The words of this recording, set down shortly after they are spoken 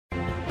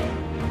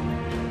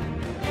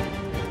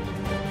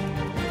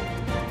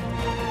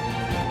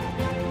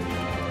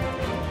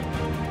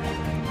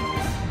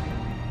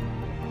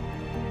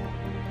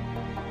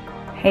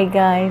Hey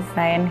guys,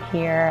 I am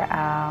here.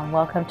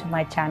 Welcome to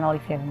my channel.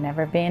 If you've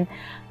never been,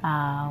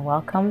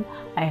 welcome.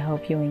 I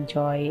hope you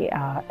enjoy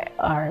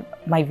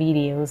my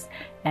videos.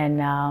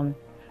 And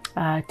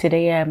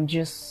today I'm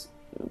just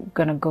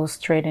gonna go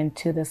straight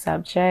into the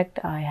subject.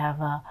 I have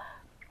a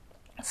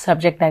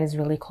subject that is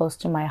really close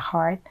to my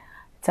heart.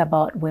 It's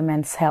about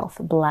women's health,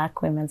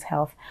 Black women's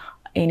health,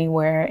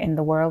 anywhere in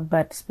the world,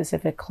 but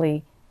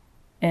specifically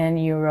in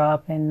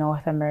Europe and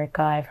North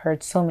America. I've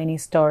heard so many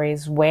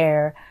stories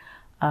where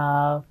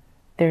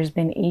there's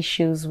been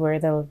issues where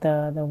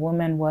the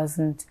woman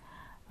wasn't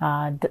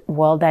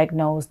well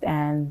diagnosed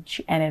and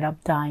she ended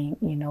up dying.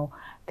 You know,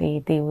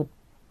 they would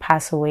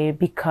pass away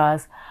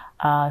because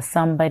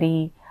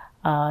somebody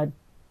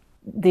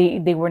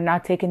they were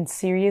not taken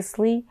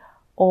seriously,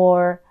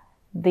 or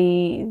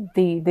they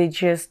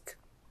just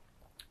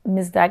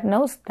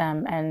misdiagnosed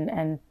them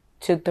and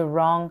took the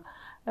wrong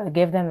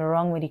gave them the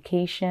wrong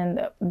medication.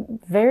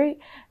 Very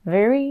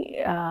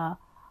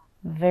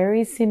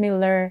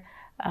similar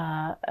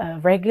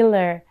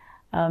regular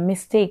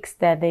mistakes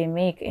that they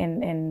make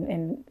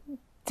in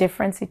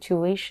different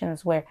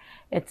situations, where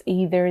it's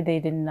either they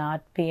did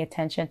not pay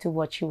attention to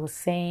what she was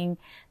saying,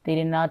 they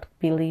did not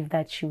believe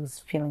that she was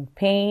feeling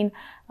pain,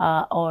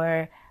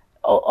 or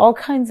all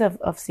kinds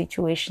of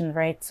situations,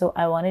 right? So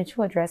I wanted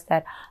to address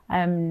that.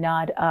 I'm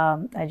not,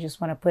 I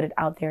just want to put it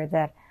out there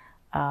that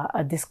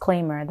a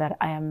disclaimer that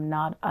I am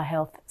not a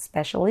health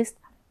specialist,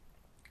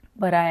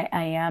 but I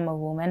am a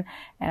woman,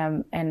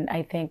 and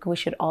I think we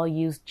should all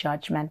use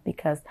judgment,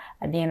 because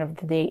at the end of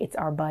the day, it's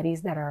our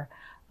bodies that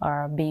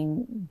are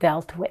being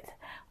dealt with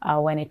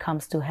when it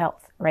comes to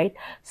health, right?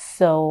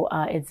 So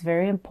it's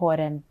very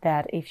important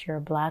that if you're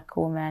a Black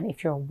woman,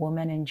 if you're a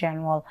woman in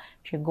general,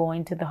 if you're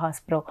going to the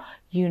hospital,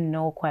 you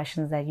know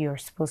questions that you're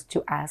supposed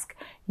to ask.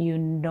 You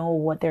know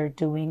what they're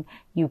doing.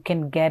 You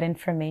can get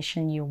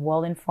information. You're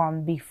well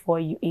informed before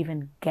you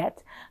even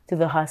get to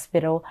the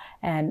hospital,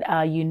 and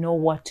you know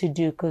what to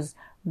do, because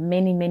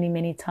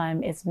many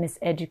times it's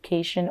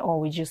miseducation, or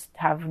we just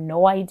have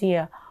no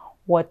idea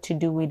what to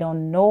do. We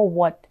don't know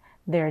what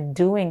they're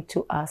doing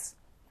to us,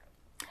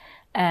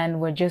 and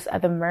we're just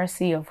at the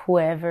mercy of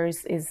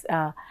whoever's is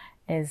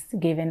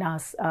giving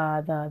us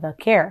the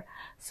care.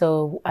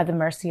 So at the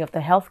mercy of the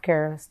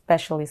healthcare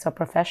specialists or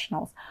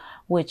professionals,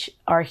 which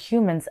are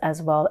humans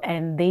as well,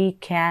 and they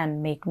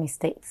can make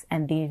mistakes,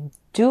 and they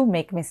do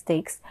make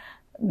mistakes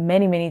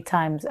many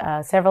times,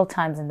 several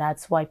times, and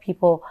that's why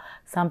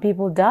some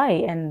people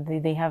die, and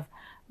they have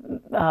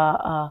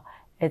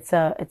it's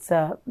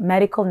a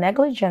medical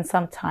negligence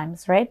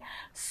sometimes, right?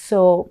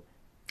 So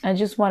I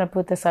just want to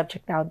put the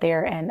subject out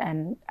there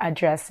and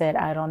address it.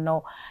 I don't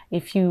know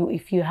if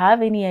you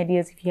have any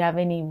ideas, if you have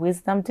any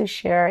wisdom to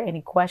share,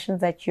 any questions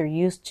that you're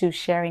used to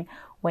sharing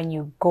when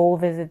you go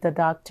visit the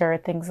doctor,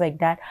 things like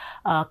that.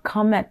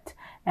 Comment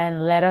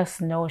and let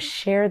us know.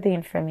 Share the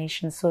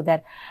information so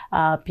that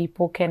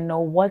people can know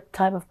what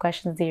type of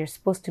questions they are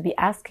supposed to be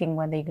asking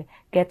when they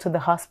get to the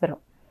hospital.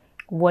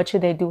 What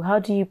should they do? How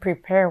do you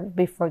prepare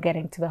before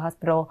getting to the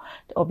hospital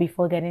or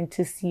before getting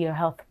to see a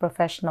health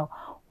professional?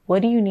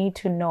 What do you need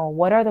to know?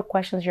 What are the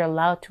questions you're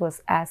allowed to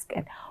ask,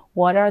 and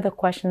what are the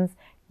questions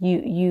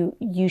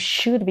you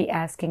should be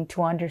asking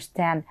to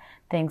understand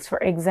things? For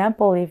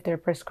example, if they're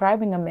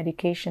prescribing a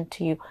medication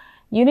to you,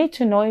 you need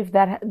to know if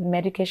that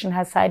medication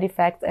has side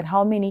effects and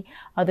how many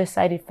other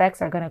side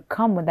effects are going to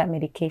come with that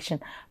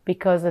medication.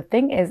 Because the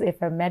thing is,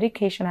 if a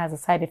medication has a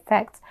side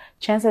effect,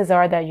 chances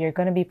are that you're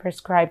going to be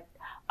prescribed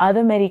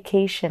other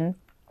medication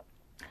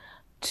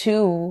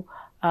to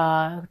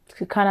kind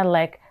of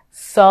like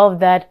solve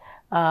that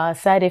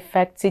side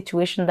effect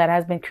situation that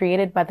has been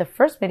created by the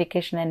first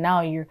medication, and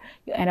now you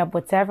end up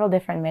with several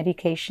different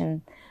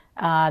medication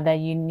that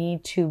you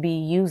need to be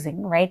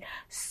using, right?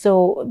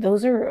 So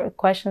those are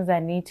questions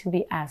that need to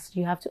be asked.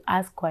 You have to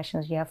ask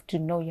questions. You have to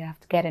know. You have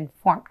to get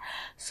informed.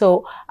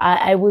 So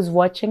I was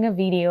watching a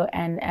video,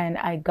 and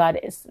I got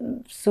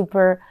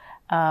super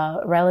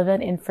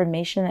relevant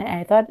information, and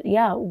I thought,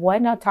 yeah, why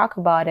not talk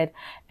about it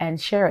and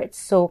share it?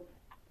 So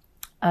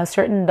a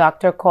certain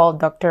doctor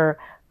called Dr.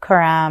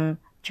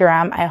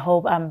 Jaram, I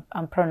hope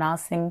I'm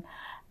pronouncing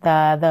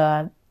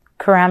the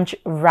Karam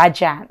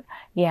Rajan.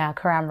 Yeah,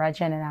 Karam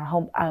Rajan, and I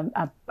hope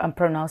I'm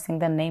pronouncing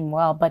the name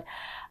well. But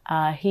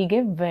he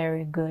gave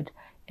very good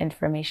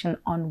information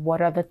on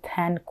what are the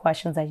 10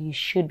 questions that you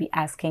should be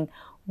asking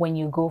when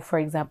you go, for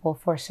example,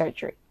 for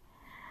surgery.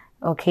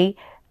 Okay,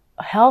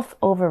 health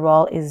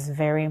overall is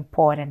very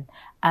important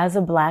as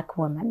a Black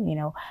woman, you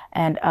know,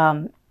 and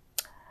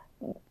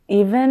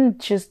even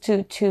just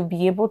to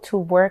be able to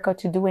work or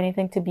to do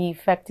anything to be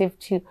effective,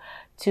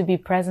 to be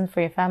present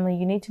for your family,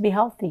 you need to be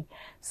healthy.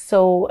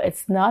 So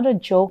it's not a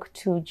joke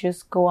to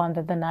just go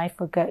under the knife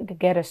or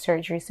get a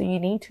surgery. So you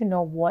need to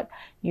know what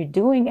you're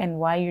doing and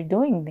why you're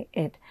doing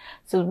it.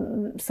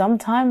 So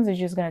sometimes they're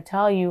just going to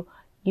tell you,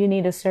 you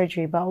need a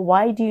surgery, but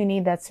why do you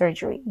need that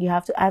surgery? You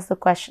have to ask the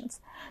questions.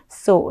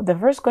 So the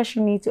first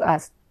question you need to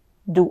ask,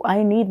 do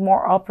I need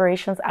more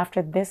operations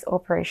after this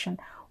operation?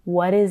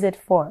 What is it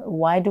for?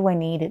 Why do I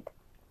need it?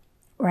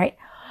 Right?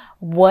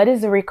 What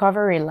is the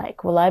recovery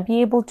like? Will I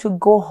be able to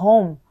go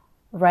home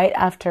right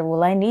after?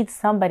 Will I need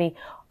somebody?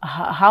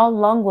 How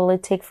long will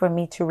it take for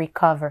me to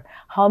recover?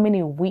 How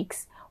many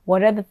weeks?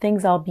 What are the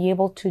things I'll be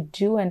able to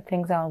do and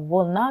things I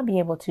will not be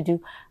able to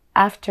do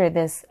after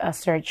this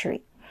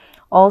surgery?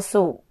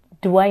 Also,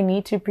 do I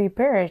need to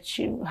prepare?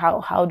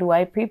 How do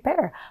I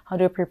prepare? How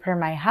do I prepare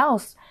my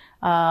house,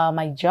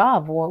 my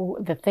job, or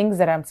the things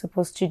that I'm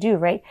supposed to do,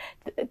 right?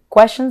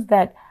 Questions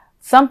that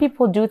some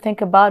people do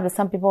think about, but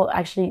some people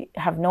actually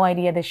have no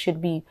idea they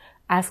should be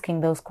asking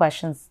those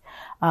questions.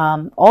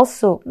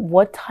 Also,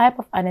 what type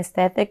of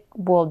anesthetic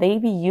will they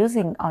be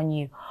using on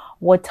you?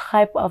 What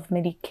type of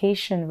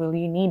medication will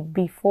you need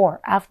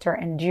before, after,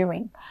 and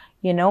during?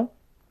 You know,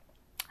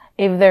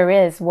 if there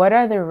is, what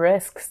are the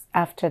risks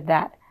after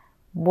that?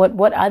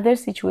 What other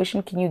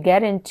situation can you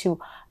get into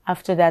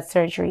after that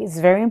surgery? It's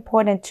very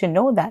important to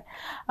know that.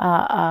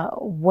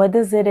 What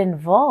does it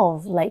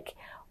involve? Like,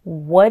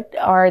 what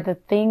are the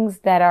things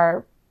that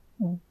are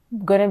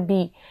going to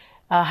be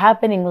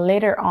happening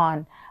later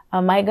on?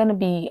 Am I going to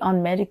be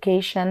on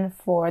medication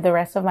for the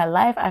rest of my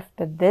life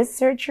after this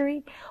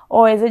surgery?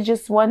 Or is it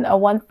just a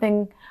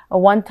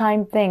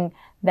one-time thing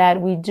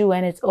that we do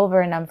and it's over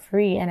and I'm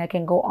free and I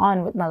can go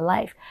on with my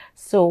life?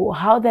 So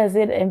how does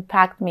it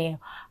impact me?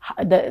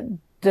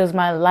 Does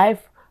my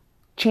life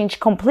change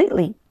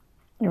completely,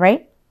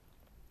 right?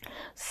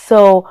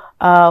 So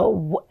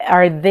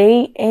are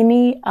there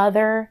any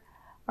other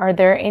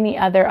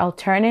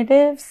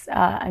alternatives?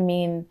 I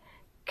mean,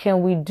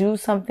 can we do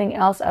something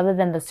else other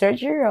than the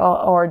surgery,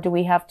 or do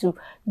we have to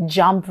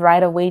jump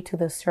right away to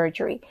the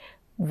surgery?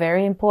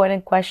 Very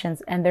important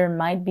questions, and there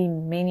might be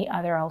many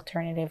other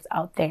alternatives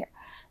out there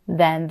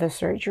than the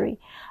surgery.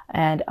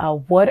 And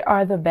what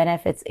are the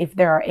benefits? If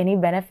there are any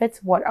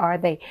benefits, what are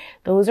they?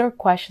 Those are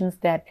questions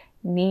that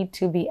need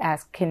to be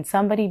asked. Can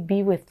somebody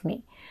be with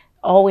me?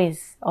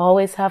 Always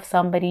have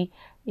somebody.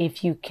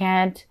 If you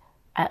can't,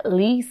 at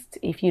least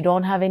if you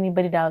don't have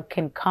anybody that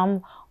can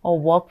come or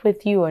walk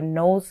with you or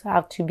knows how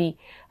to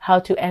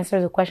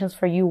answer the questions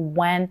for you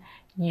when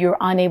you're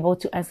unable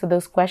to answer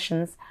those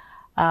questions,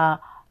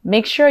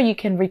 make sure you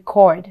can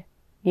record,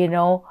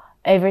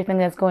 everything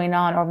that's going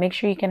on, or make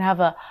sure you can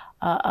have a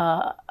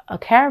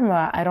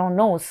camera, I don't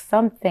know,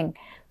 something.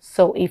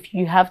 So if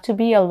you have to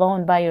be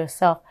alone by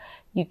yourself,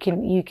 you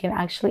can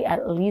actually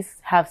at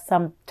least have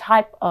some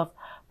type of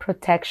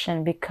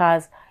protection,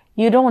 because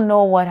you don't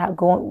know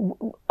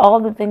all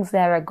the things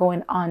that are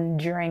going on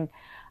during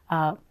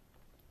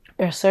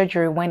your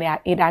surgery when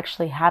it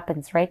actually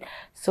happens, right?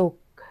 So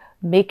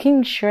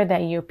making sure that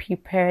you're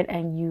prepared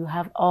and you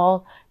have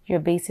all your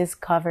bases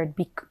covered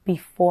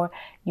before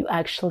you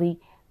actually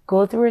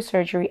go through a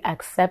surgery,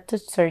 accept a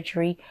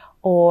surgery,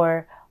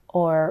 or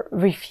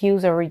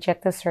refuse or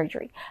reject the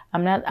surgery.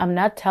 I'm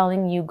not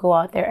telling you go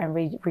out there and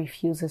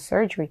refuse a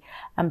surgery.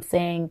 I'm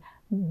saying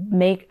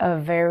make a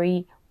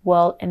very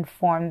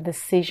well-informed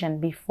decision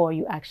before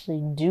you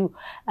actually do.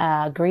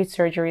 Great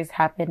surgeries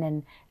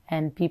happen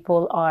and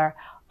people are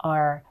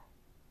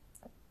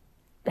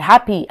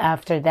happy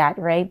after that,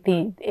 right?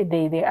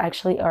 They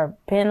actually are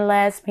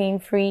painless,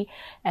 pain-free,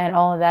 and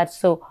all of that.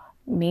 So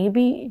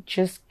maybe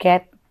just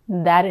get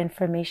that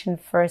information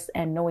first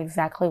and know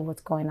exactly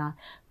what's going on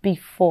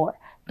before.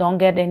 Don't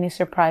get any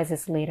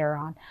surprises later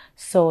on.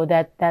 So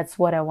that's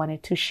what I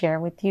wanted to share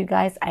with you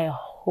guys. I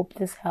hope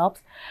this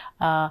helps.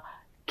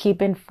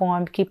 Keep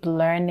informed, keep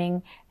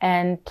learning,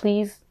 and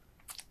please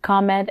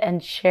comment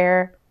and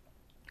share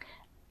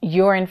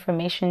your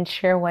information,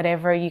 share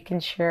whatever you can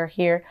share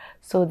here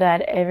so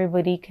that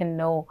everybody can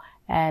know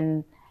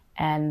and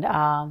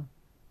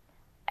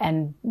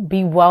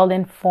be well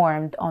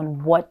informed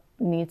on what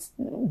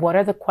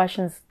are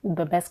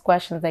the best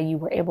questions that you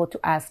were able to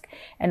ask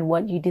and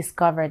what you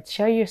discovered.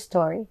 Share your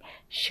story,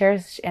 share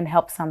and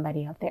help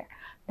somebody out there.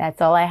 That's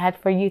all I had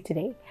for you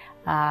today.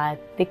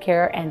 Take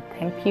care and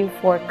thank you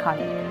for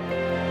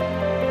coming.